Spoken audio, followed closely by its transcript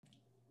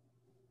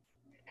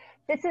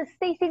This is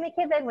Stacey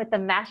McKibben with the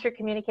Master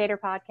Communicator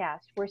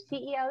Podcast, where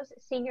CEOs,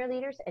 senior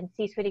leaders, and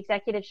C-suite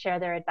executives share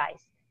their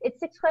advice. It's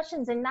 6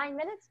 questions in 9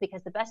 minutes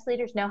because the best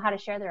leaders know how to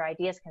share their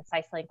ideas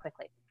concisely and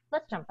quickly.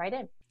 Let's jump right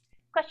in.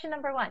 Question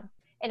number 1.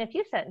 In a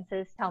few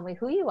sentences, tell me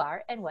who you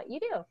are and what you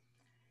do.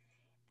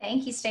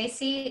 Thank you,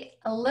 Stacey.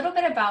 A little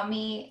bit about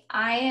me.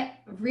 I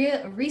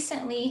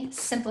recently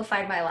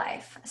simplified my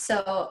life.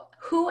 So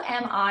who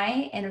am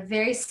I in a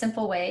very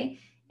simple way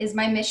is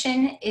my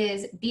mission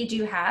is be,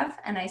 do, have.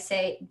 And I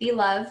say be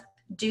love,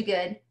 do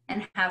good,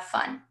 and have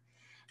fun.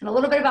 And a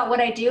little bit about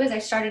what I do is I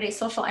started a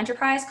social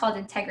enterprise called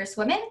Integris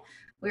Women.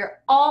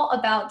 We're all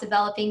about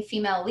developing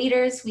female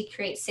leaders. We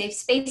create safe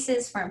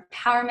spaces for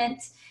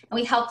empowerment, and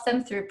we help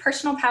them through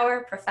personal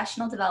power,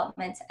 professional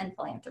development, and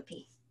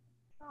philanthropy.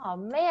 Oh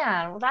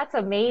man, well, that's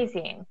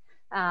amazing.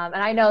 And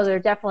I know there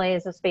definitely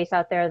is a space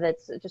out there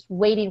that's just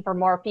waiting for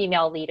more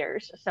female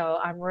leaders. So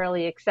I'm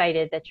really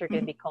excited that you're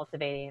going to be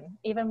cultivating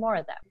even more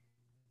of them.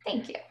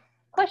 Thank you.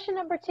 Question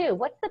number 2,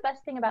 what's the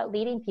best thing about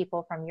leading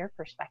people from your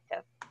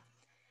perspective?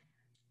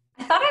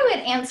 I thought I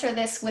would answer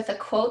this with a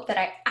quote that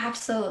I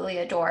absolutely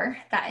adore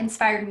that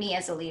inspired me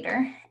as a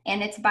leader.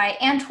 And it's by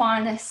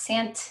Antoine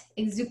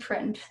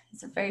Saint-Exupéry.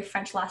 It's a very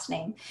French last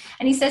name.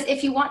 And he says,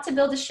 if you want to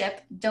build a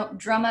ship, don't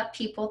drum up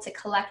people to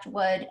collect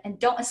wood and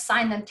don't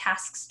assign them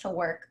tasks to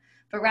work,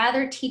 but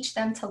rather teach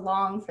them to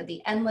long for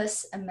the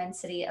endless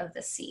immensity of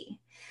the sea.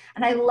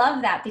 And I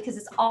love that because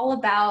it's all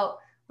about,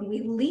 when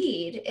we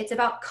lead, it's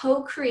about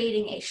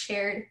co-creating a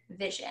shared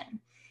vision.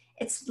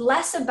 It's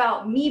less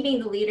about me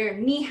being the leader,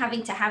 me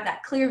having to have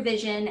that clear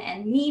vision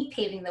and me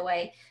paving the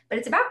way, but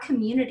it's about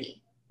community.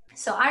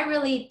 So I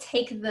really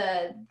take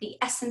the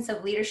essence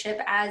of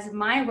leadership as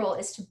my role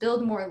is to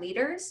build more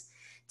leaders,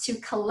 to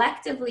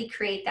collectively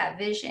create that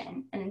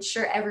vision and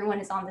ensure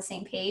everyone is on the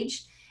same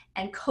page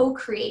and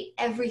co-create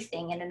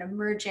everything in an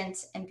emergent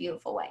and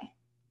beautiful way.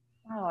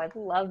 Oh, I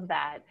love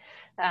that.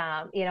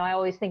 I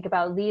always think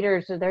about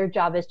leaders, their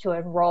job is to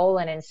enroll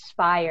and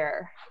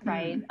inspire,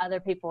 right? Other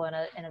people in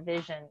a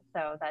vision.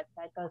 So that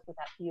goes with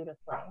that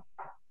beautifully.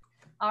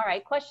 All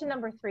right. Question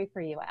number 3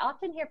 for you. I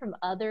often hear from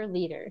other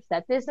leaders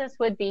that business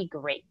would be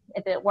great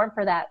if it weren't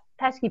for that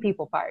pesky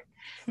people part.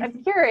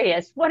 I'm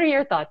curious, what are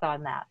your thoughts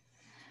on that?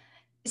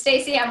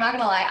 Stacey, I'm not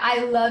going to lie.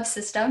 I love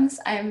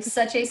systems. I am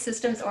such a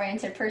systems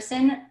oriented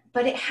person,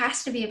 but it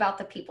has to be about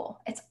the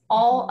people. It's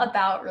all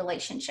about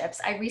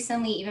relationships. I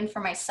recently, even for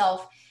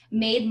myself,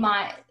 made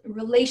my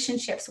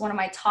relationships one of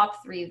my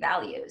top 3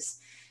 values.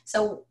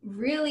 So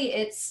really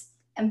it's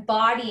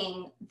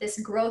embodying this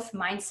growth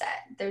mindset.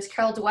 There's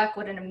Carol Dweck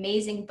with an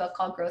amazing book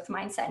called Growth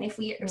Mindset. And if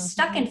we are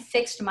stuck in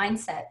fixed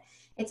mindset,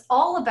 it's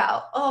all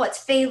about, oh, it's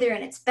failure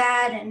and it's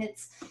bad and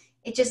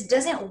it just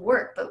doesn't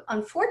work. But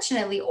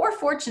unfortunately, or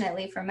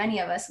fortunately for many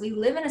of us, we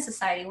live in a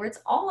society where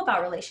it's all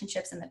about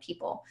relationships and the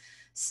people.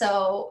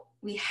 So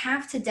we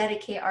have to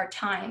dedicate our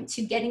time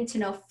to getting to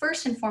know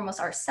first and foremost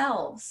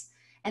ourselves,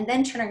 and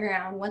then turning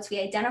around once we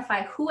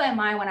identify who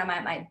am I when I'm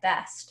at my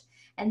best,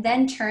 and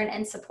then turn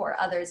and support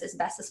others as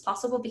best as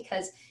possible.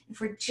 Because if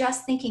we're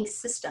just thinking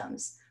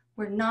systems,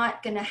 we're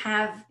not going to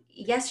have,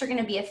 yes, they're going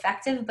to be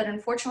effective, but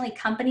unfortunately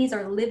companies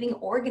are living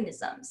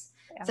organisms.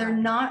 Yeah. They're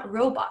not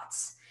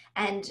robots.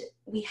 And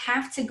we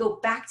have to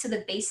go back to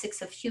the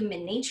basics of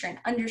human nature and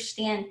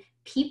understand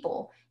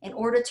people in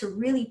order to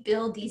really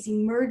build these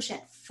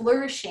emergent,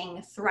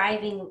 flourishing,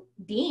 thriving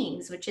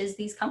beings, which is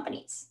these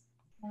companies.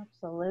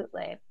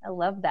 Absolutely. I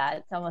love that.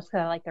 It's almost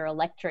kind of like they're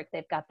electric.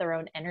 They've got their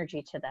own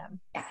energy to them.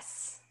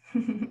 Yes.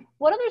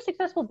 What other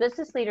successful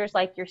business leaders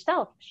like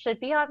yourself should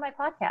be on my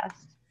podcast?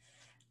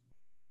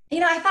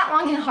 I thought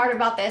long and hard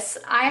about this.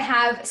 I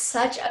have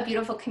such a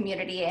beautiful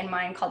community in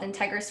mind called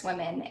Integris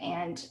Women,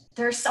 and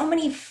there are so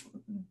many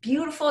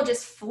beautiful,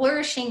 just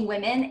flourishing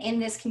women in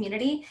this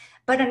community.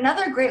 But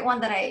another great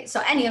one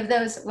so any of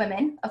those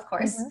women, of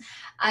course.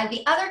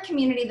 The other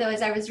community, though,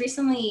 is I was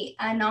recently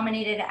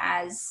nominated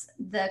as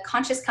the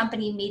Conscious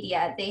Company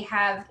Media. They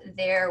have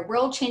their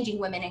World-Changing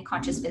Women in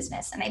Conscious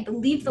Business, and I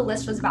believe the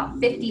list was about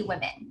 50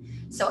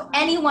 women. So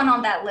anyone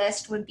on that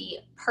list would be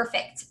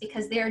perfect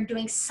because they are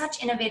doing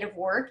such innovative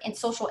work and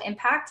social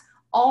impact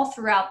all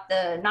throughout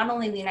not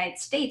only the United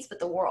States, but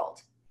the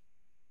world.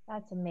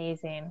 That's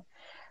amazing.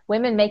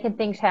 Women making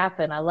things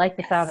happen. I like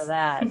the sound of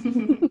that.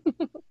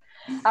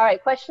 All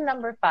right. Question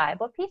number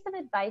 5. What piece of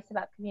advice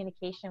about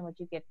communication would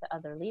you give to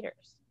other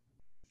leaders?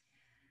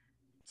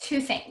 2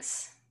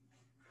 things.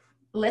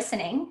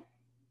 Listening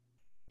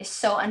is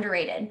so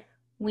underrated.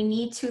 We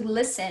need to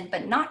listen,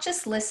 but not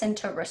just listen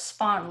to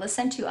respond,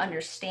 listen to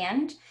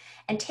understand.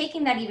 And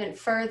taking that even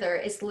further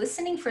is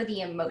listening for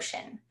the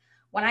emotion.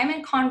 When I'm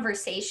in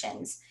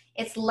conversations,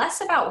 it's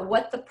less about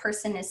what the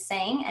person is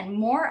saying and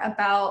more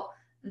about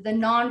the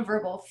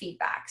nonverbal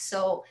feedback.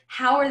 So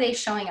how are they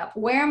showing up?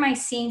 Where am I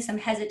seeing some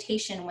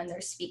hesitation when they're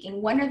speaking?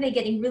 When are they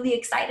getting really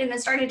excited and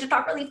starting to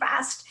talk really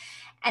fast?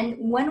 And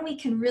when we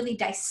can really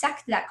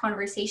dissect that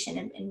conversation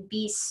and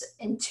be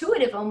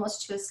intuitive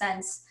almost to a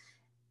sense,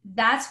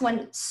 that's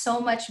when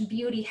so much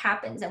beauty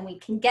happens and we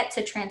can get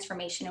to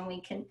transformation,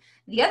 and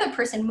the other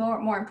person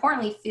more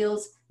importantly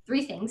feels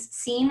three things: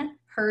 seen,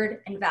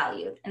 heard, and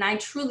valued. And I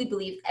truly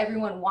believe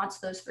everyone wants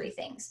those three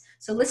things.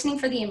 So listening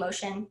for the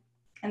emotion.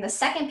 And the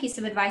second piece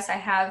of advice I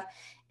have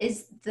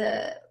is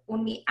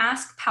when we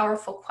ask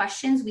powerful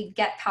questions, we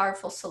get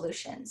powerful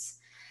solutions.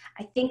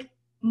 I think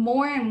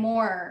more and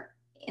more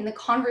in the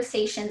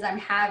conversations I'm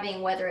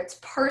having, whether it's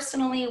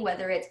personally,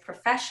 whether it's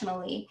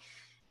professionally,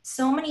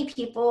 so many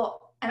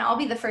people, and I'll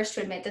be the first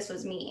to admit this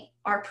was me,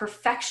 are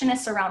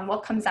perfectionists around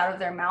what comes out of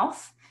their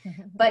mouth.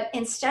 But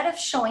instead of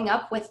showing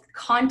up with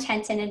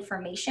content and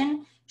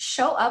information,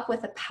 show up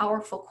with a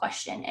powerful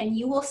question and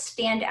you will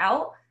stand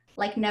out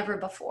like never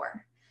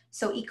before.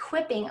 So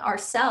equipping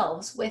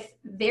ourselves with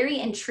very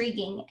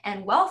intriguing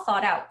and well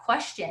thought out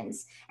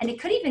questions, and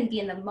it could even be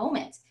in the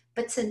moment,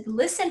 but to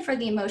listen for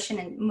the emotion,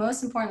 and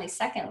most importantly,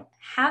 second,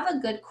 have a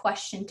good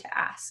question to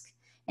ask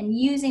and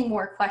using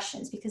more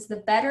questions, because the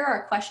better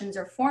our questions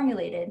are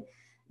formulated,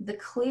 the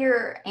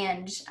clearer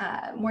and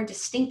more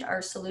distinct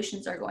our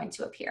solutions are going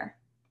to appear.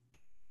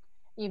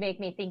 You make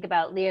me think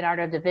about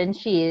Leonardo da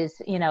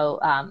Vinci's,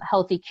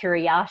 healthy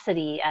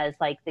curiosity as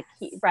like the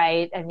key,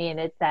 right? I mean,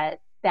 it's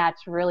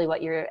that's really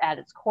what you're at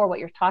its core, what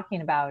you're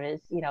talking about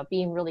is,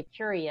 being really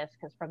curious,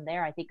 because from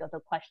there, I think the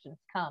questions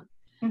come.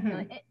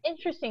 Mm-hmm.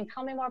 Interesting.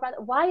 Tell me more about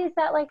it. Why is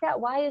that like that?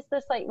 Why is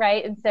this like,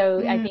 right? And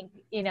so mm-hmm. I think,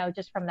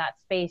 just from that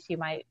space, you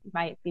might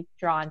be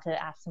drawn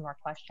to ask some more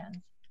questions.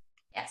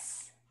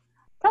 Yes.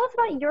 Tell us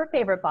about your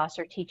favorite boss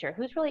or teacher.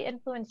 Who's really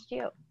influenced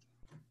you?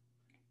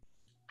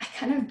 I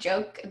kind of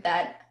joke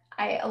that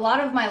a lot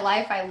of my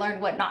life, I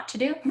learned what not to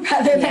do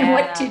rather than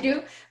what to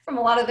do from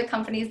a lot of the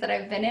companies that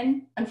I've been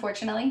in,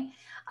 unfortunately.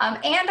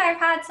 And I've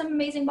had some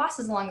amazing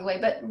bosses along the way,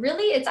 but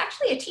really it's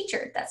actually a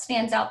teacher that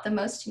stands out the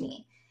most to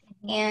me.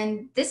 Mm-hmm.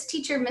 And this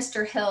teacher,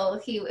 Mr. Hill,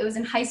 it was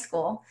in high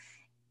school.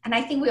 And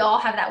I think we all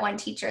have that one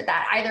teacher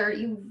that either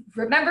you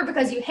remember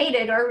because you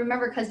hated or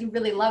remember because you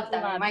really loved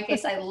them. In my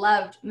case, I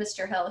loved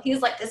Mr. Hill. He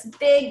was like this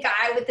big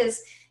guy with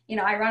this,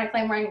 ironically,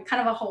 I'm wearing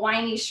kind of a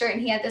Hawaiian shirt,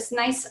 and he had this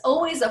nice,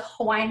 always a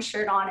Hawaiian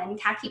shirt on and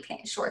khaki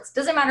pant shorts.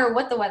 Doesn't matter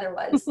what the weather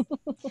was.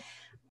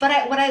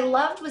 But what I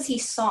loved was he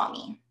saw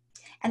me.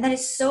 And that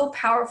is so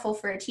powerful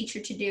for a teacher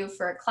to do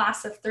for a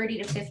class of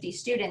 30 to 50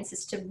 students,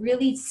 is to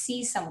really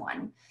see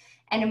someone.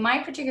 And in my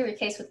particular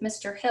case with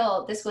Mr.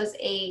 Hill, this was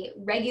a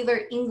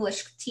regular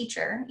English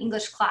teacher,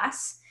 English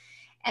class.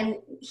 And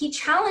he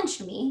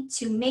challenged me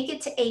to make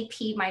it to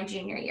AP my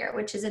junior year,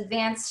 which is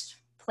advanced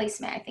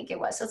placement, I think it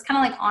was. So it's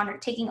kind of like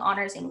taking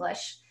honors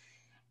English.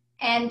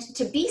 And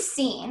to be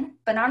seen,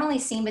 but not only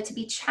seen, but to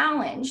be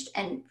challenged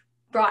and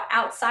brought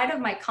outside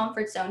of my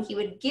comfort zone, he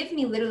would give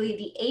me literally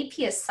the AP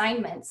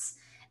assignments.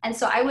 And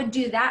so I would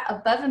do that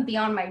above and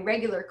beyond my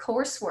regular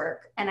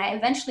coursework. And I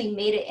eventually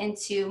made it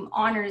into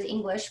honors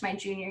English my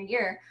junior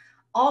year,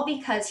 all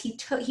because he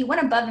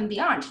went above and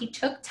beyond. He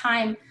took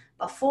time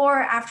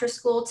before, after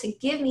school to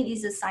give me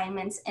these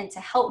assignments and to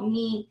help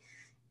me.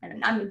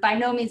 And I'm by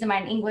no means am I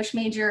an English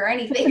major or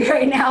anything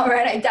right now,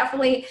 right? I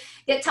definitely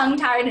get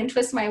tongue-tied and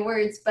twist my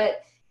words,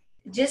 but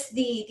just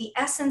the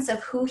essence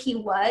of who he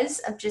was,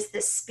 of just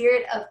this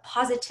spirit of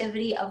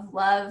positivity, of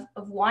love,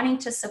 of wanting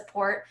to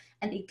support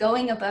and the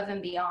going above and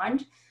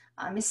beyond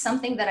is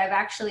something that I've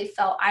actually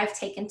felt I've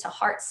taken to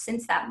heart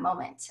since that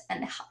moment,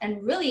 and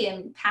really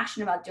am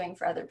passionate about doing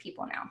for other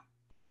people now.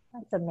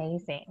 That's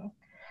amazing.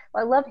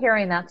 Well, I love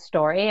hearing that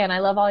story, and I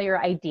love all your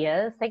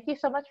ideas. Thank you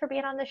so much for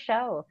being on the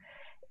show.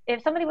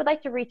 If somebody would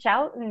like to reach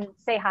out and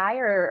say hi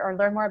or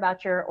learn more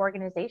about your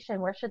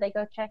organization, where should they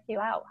go check you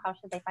out? How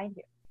should they find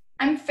you?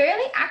 I'm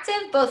fairly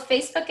active, both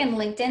Facebook and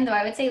LinkedIn, though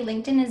I would say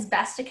LinkedIn is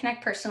best to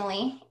connect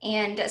personally.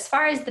 And as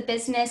far as the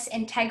business,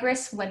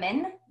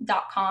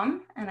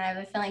 integriswomen.com. And I have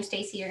a feeling,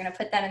 Stacey, you're going to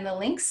put that in the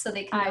links so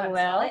they can go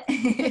and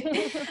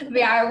it. But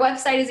yeah, our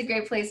website is a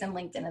great place, and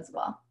LinkedIn as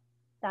well.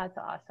 That's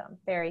awesome.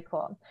 Very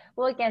cool.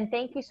 Well, again,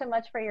 thank you so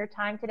much for your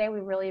time today.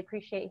 We really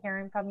appreciate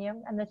hearing from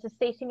you. And this is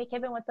Stacey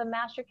McKibben with the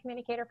Master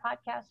Communicator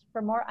Podcast.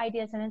 For more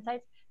ideas and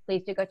insights,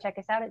 please do go check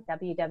us out at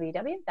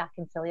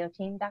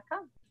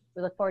www.concilioteam.com.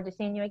 We look forward to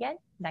seeing you again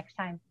next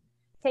time.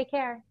 Take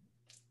care.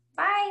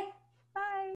 Bye.